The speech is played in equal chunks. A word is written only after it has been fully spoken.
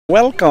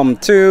Welcome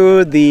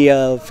to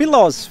the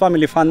Philos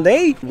Family Fun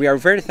Day. We are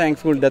very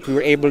thankful that we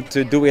were able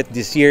to do it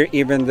this year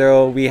even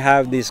though we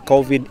have this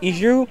COVID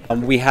issue.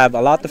 We have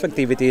a lot of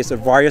activities,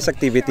 various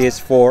activities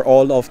for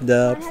all of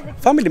the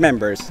family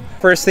members.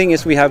 First thing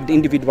is we have the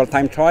individual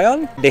time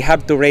trial. They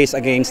have to race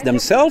against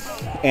themselves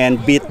and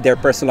beat their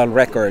personal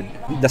record.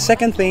 The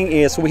second thing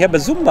is we have a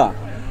Zumba.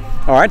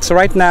 Alright, so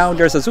right now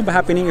there's a Zumba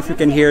happening. If you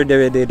can hear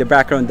the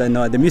background and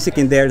the music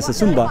in there, it's a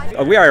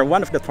Zumba. We are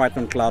one of the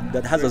triathlon club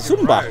that has a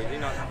Zumba.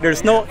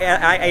 There's no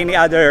any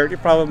other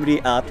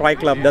probably tri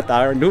club that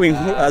are doing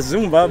a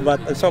Zumba, but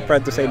I'm so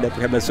proud to say that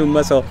we have a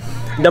Zumba. So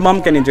the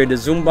mom can enjoy the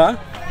Zumba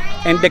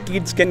and the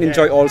kids can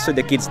enjoy also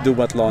the kids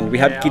duathalon. We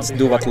have kids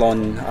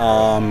duathalon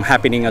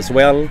happening as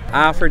well.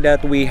 After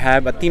that we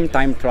have a team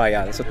time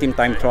trial. So team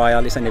time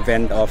trial is an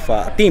event of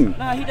a team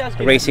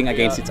racing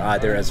against each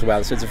other as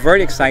well. So it's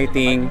very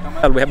exciting.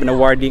 We have an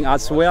awarding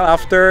as well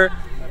after.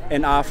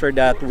 And after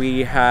that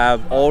we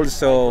have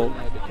also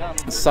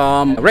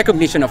some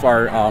recognition of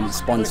our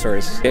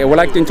sponsors. I would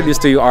like to introduce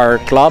to you our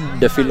club,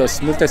 the Philos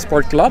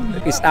Multisport Club.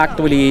 It's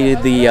actually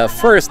the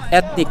first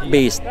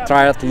ethnic-based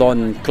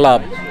triathlon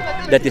club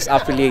that is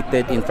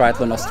affiliated in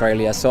Triathlon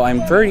Australia. So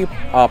I'm very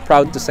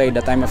proud to say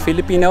that I'm a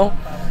Filipino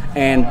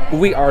and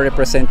we are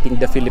representing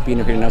the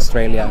Filipino here in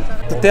Australia.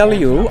 To tell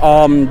you,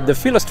 the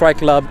Philos Tri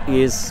Club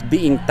is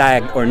being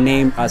tagged or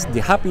named as the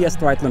happiest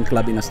triathlon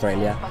club in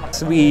Australia.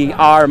 So we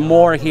are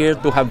more here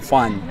to have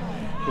fun.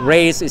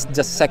 Race is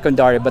just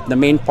secondary, but the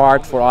main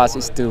part for us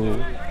is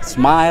to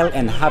smile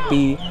and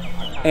happy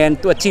and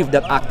to achieve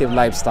that active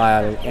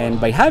lifestyle. And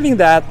by having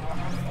that,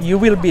 you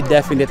will be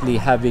definitely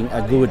having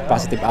a good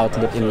positive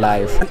outlook in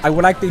life. I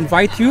would like to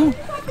invite you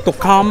to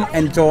come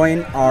and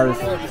join our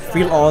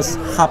Philos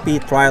Happy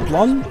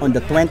Triathlon on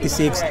the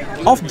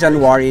 26th of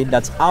January.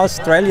 That's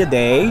Australia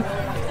Day.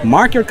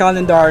 Mark your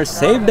calendar,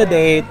 save the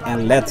date,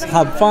 and let's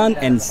have fun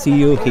and see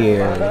you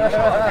here.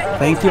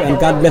 Thank you and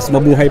God bless.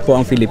 Mabuhay po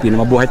ang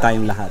Filipino. Mabuhay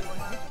tayong lahat.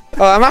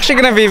 I'm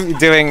actually going to be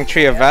doing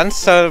 3 events.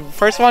 So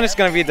first one is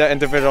going to be the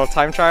individual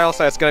time trial.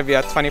 So it's going to be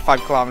a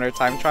 25-kilometer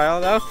time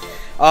trial though.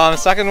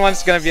 Second one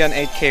is going to be an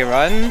 8K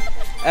run.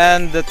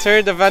 And the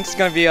third event is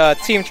going to be a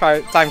team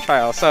time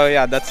trial. So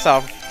yeah, that's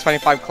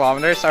 25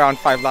 kilometers, around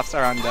 5 laps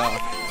around the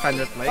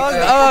 100 lakes.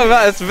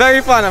 Oh, it's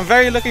very fun. I'm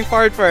very looking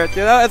forward for it.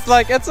 You know,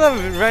 it's a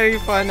very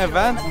fun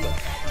event.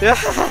 Yeah.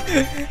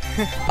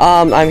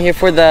 I'm here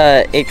for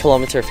the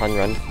 8-kilometer fun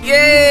run.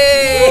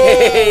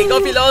 Yay! Go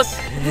Philos!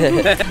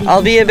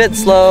 I'll be a bit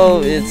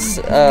slow. It's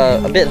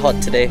a bit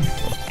hot today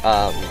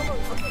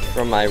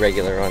from my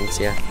regular runs,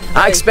 yeah.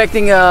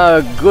 Expecting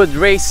a good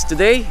race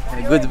today,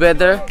 good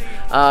weather.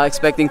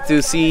 Expecting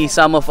to see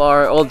some of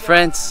our old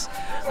friends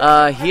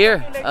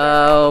here.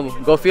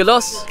 Go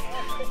Philos!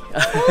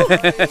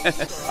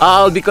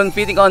 I'll be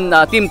competing on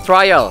team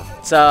trial.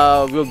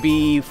 So we'll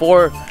be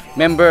 4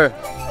 members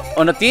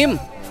on a team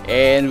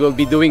and we'll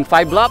be doing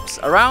 5 laps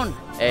around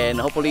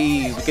and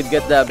hopefully we could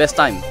get the best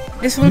time.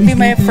 This will be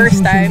my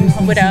first time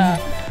with a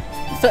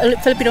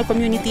Filipino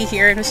community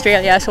here in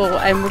Australia, so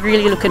I'm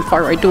really looking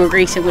forward to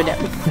racing with them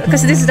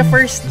because this is the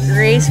first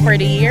race for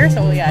the year.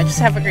 So yeah, just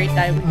have a great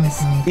time with this.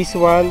 This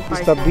one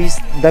is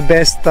the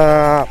best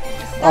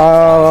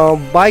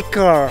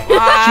biker.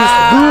 She's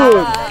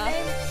good.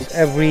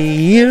 Every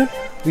year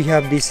we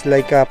have this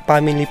like a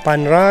family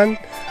fun run.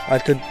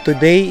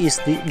 Today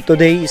is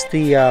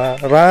the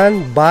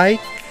run,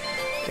 bike,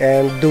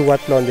 and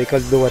duathlon. They call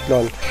it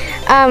duathlon.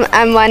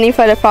 I'm running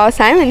for the first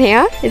time in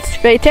here. It's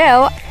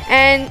retail,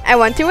 and I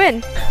want to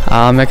win.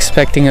 I'm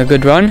expecting a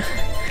good run.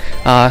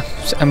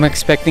 I'm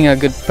expecting a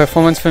good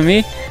performance from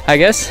me, I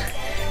guess.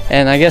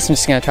 And I guess I'm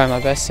just gonna try my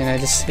best. You know,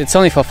 it's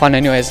only for fun,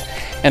 anyways.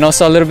 And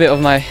also a little bit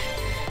of my,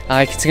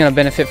 it's gonna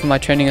benefit from my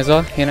training as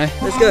well. You know.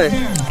 Let's go.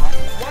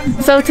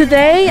 So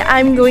today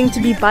I'm going to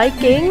be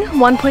biking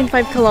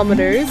 1.5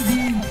 kilometers,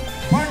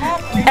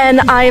 and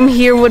I'm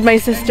here with my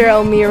sister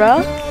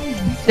Elmira.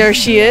 There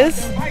she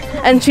is,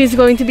 and she's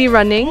going to be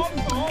running.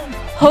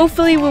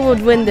 Hopefully we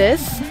would win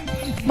this,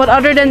 but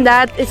other than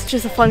that, it's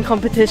just a fun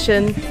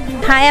competition.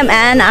 Hi, I'm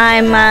Anne.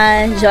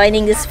 I'm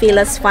joining this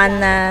Philos Fun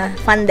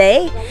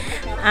Day.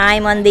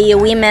 I'm on the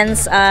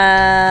women's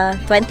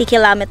 20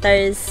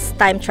 kilometers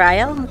time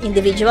trial,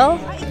 individual.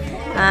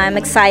 I'm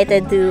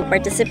excited to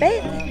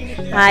participate.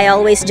 I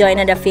always join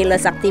in the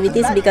Philos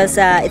activities because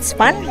it's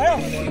fun,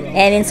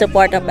 and in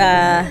support of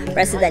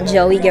President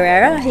Joey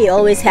Guerrero. He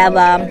always have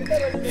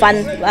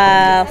fun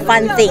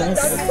things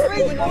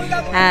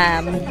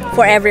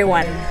for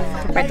everyone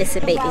to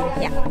participate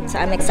in. Yeah, so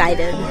I'm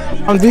excited.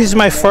 This is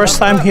my first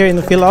time here in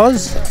the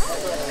Philos,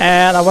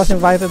 and I was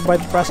invited by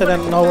the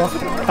President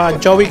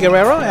Joey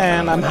Guerrero,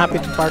 and I'm happy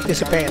to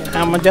participate.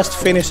 I'm just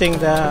finishing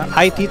the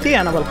ITT,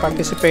 and I will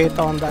participate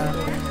on the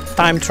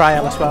time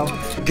trial as well.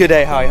 Good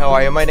day, hi, how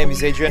are you? My name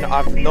is Adrian.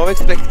 I have no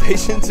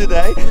expectation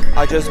today.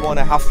 I just want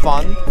to have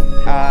fun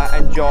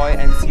enjoy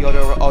and see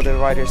other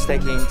riders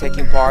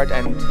taking part,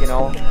 and you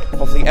know,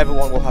 hopefully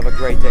everyone will have a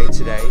great day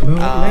today.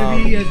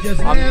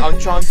 I'm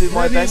trying to do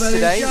my best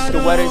today. The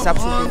weather is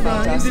absolutely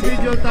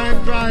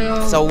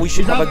fantastic, so we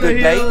should have a good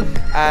day,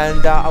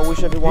 and I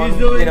wish everyone,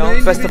 you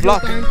know, best of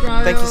luck.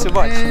 Thank you so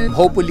much.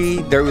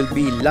 Hopefully there will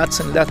be lots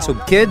and lots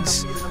of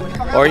kids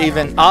or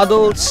even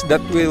adults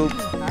that will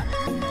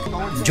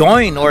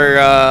join or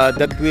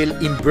that will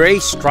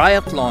embrace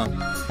triathlon,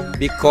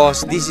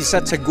 because this is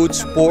such a good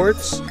sport,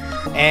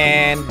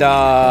 and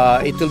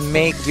it will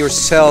make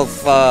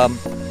yourself a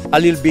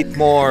little bit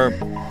more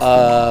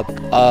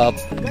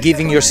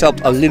giving yourself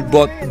a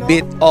little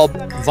bit of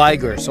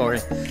vigor,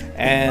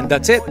 and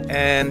that's it.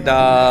 And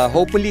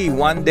hopefully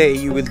one day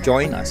you will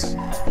join us.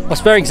 It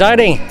was very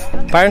exciting.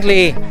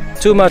 Apparently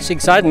too much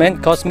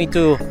excitement caused me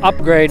to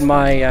upgrade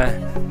my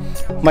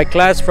my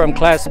class from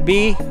class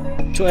B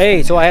to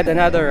A, so I had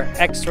another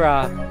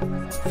extra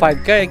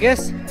 5K, I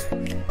guess.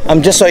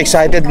 I'm just so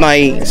excited.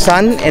 My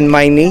son and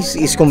my niece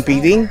is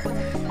competing.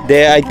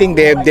 I think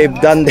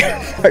they've done their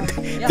part.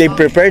 They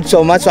prepared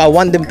so much, so I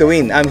want them to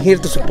win. I'm here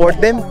to support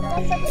them,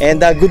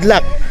 and good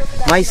luck,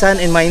 my son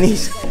and my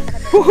niece.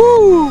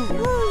 Woohoo!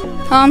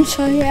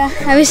 So yeah,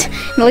 I was in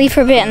the lead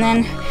for a bit, and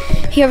then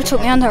he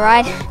overtook me on the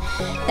ride.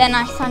 Then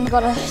I kind of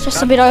got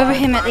just a bit over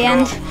him at the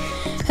end.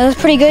 It was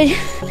pretty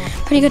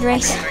good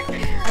race.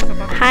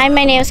 Hi,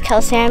 my name is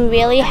Kelsey. I'm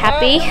really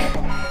happy.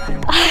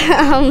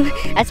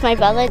 That's my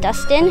brother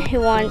Dustin,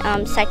 who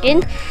won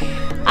second.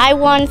 I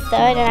won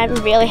third, and I'm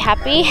really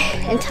happy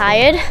and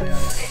tired.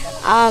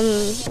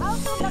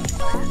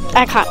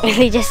 I can't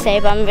really just say,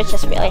 but I'm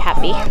just really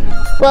happy.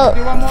 Well,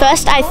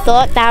 first I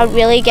thought that I would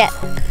really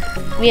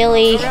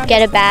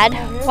get a bad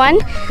one,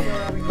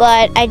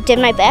 but I did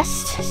my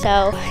best.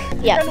 So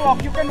yeah.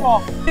 You can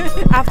walk.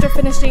 After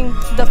finishing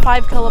the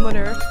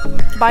 5-kilometer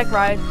bike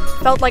ride,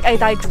 felt like I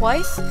died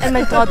twice and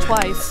my blood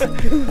twice.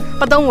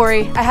 But don't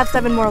worry, I have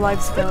 7 more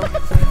lives to go.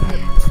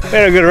 We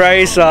had a good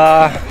race.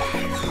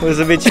 It was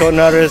a bit short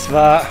notice,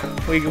 but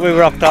we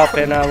rocked up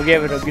and we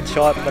gave it a good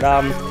shot. But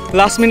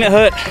Last minute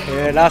hurt.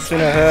 yeah, last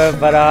minute hurt.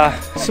 But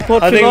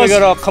Support I think we Philos.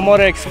 got a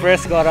Kamore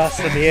Express got us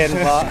at the end.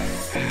 But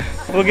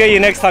we'll get you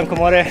next time,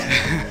 Kamore.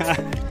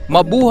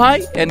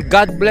 Mabuhay and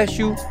God bless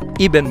you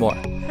even more.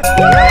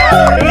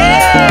 Yeah!